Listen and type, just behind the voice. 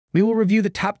We will review the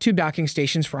top 2 docking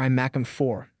stations for iMac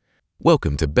M4.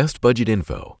 Welcome to Best Budget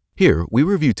Info. Here, we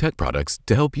review tech products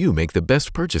to help you make the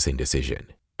best purchasing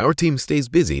decision. Our team stays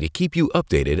busy to keep you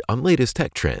updated on latest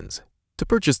tech trends. To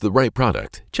purchase the right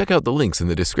product, check out the links in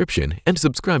the description and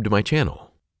subscribe to my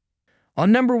channel.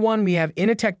 On number 1, we have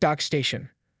Inateck Dock Station.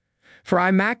 For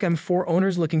iMac M4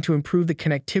 owners looking to improve the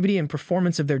connectivity and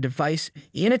performance of their device,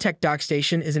 the Inateck Dock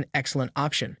Station is an excellent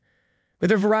option.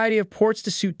 With a variety of ports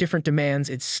to suit different demands,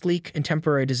 its sleek and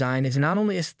temporary design is not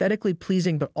only aesthetically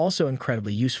pleasing but also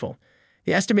incredibly useful.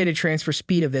 The estimated transfer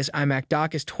speed of this iMac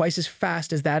dock is twice as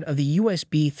fast as that of the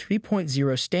USB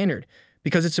 3.0 standard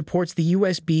because it supports the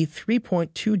USB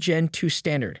 3.2 Gen 2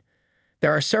 standard.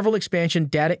 There are several expansion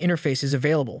data interfaces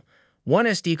available: 1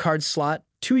 SD card slot,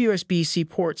 2 USB-C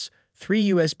ports, 3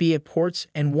 USB-A ports,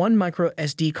 and 1 micro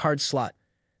SD card slot.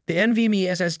 The NVMe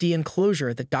SSD enclosure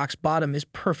at the dock's bottom is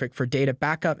perfect for data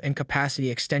backup and capacity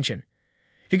extension.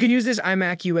 You can use this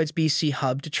iMac USB-C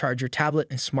hub to charge your tablet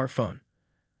and smartphone.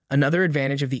 Another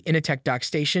advantage of the Inateck Dock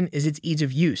Station is its ease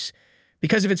of use.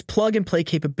 Because of its plug-and-play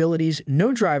capabilities,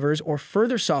 no drivers or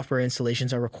further software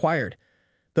installations are required.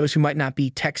 Those who might not be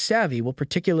tech-savvy will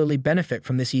particularly benefit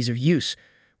from this ease of use,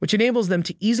 which enables them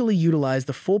to easily utilize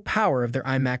the full power of their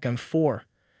iMac M4.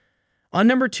 On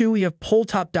number 2, we have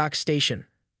Pulwtop Dock Station.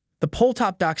 The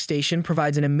Pulwtop Dock Station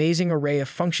provides an amazing array of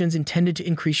functions intended to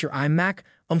increase your iMac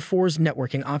M4's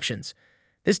networking options.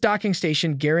 This docking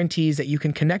station guarantees that you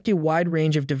can connect a wide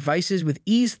range of devices with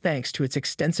ease thanks to its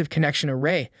extensive connection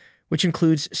array, which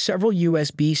includes several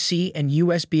USB-C and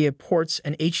USB-A ports,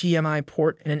 an HDMI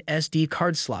port, and an SD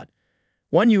card slot.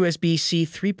 1 USB-C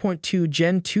 3.2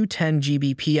 Gen 2 10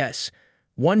 Gbps,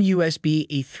 1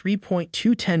 USB-A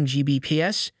 3.2 10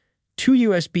 Gbps, 2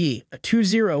 USB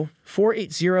 2.0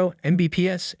 480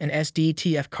 Mbps, an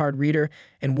SD-TF card reader,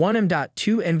 and 1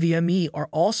 M.2 NVMe are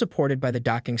all supported by the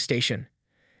docking station.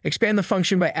 Expand the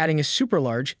function by adding a super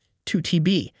large 2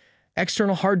 TB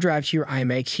external hard drive to your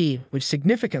iMac, which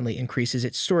significantly increases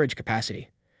its storage capacity.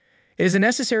 It is a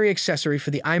necessary accessory for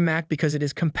the iMac because it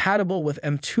is compatible with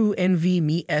M.2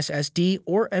 NVMe SSD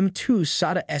or M.2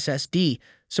 SATA SSD,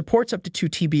 supports up to 2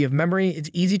 TB of memory, it's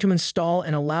easy to install,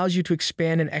 and allows you to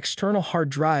expand an external hard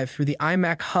drive through the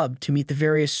iMac hub to meet the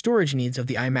various storage needs of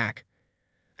the iMac.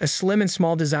 A slim and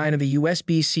small design of the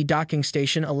USB-C docking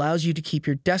station allows you to keep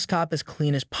your desktop as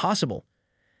clean as possible.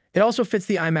 It also fits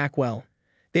the iMac well.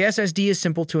 The SSD is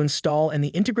simple to install, and the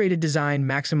integrated design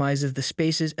maximizes the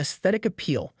space's aesthetic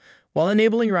appeal while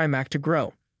enabling your iMac to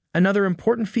grow. Another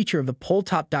important feature of the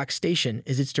Pulwtop Dock Station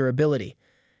is its durability.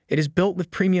 It is built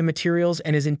with premium materials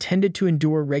and is intended to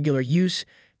endure regular use,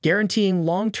 guaranteeing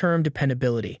long-term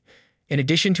dependability. In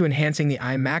addition to enhancing the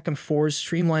iMac M4's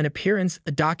streamlined appearance,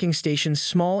 the docking station's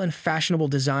small and fashionable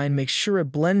design makes sure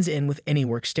it blends in with any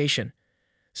workstation.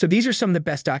 So these are some of the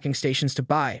best docking stations to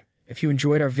buy. If you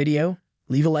enjoyed our video,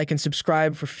 leave a like and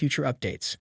subscribe for future updates.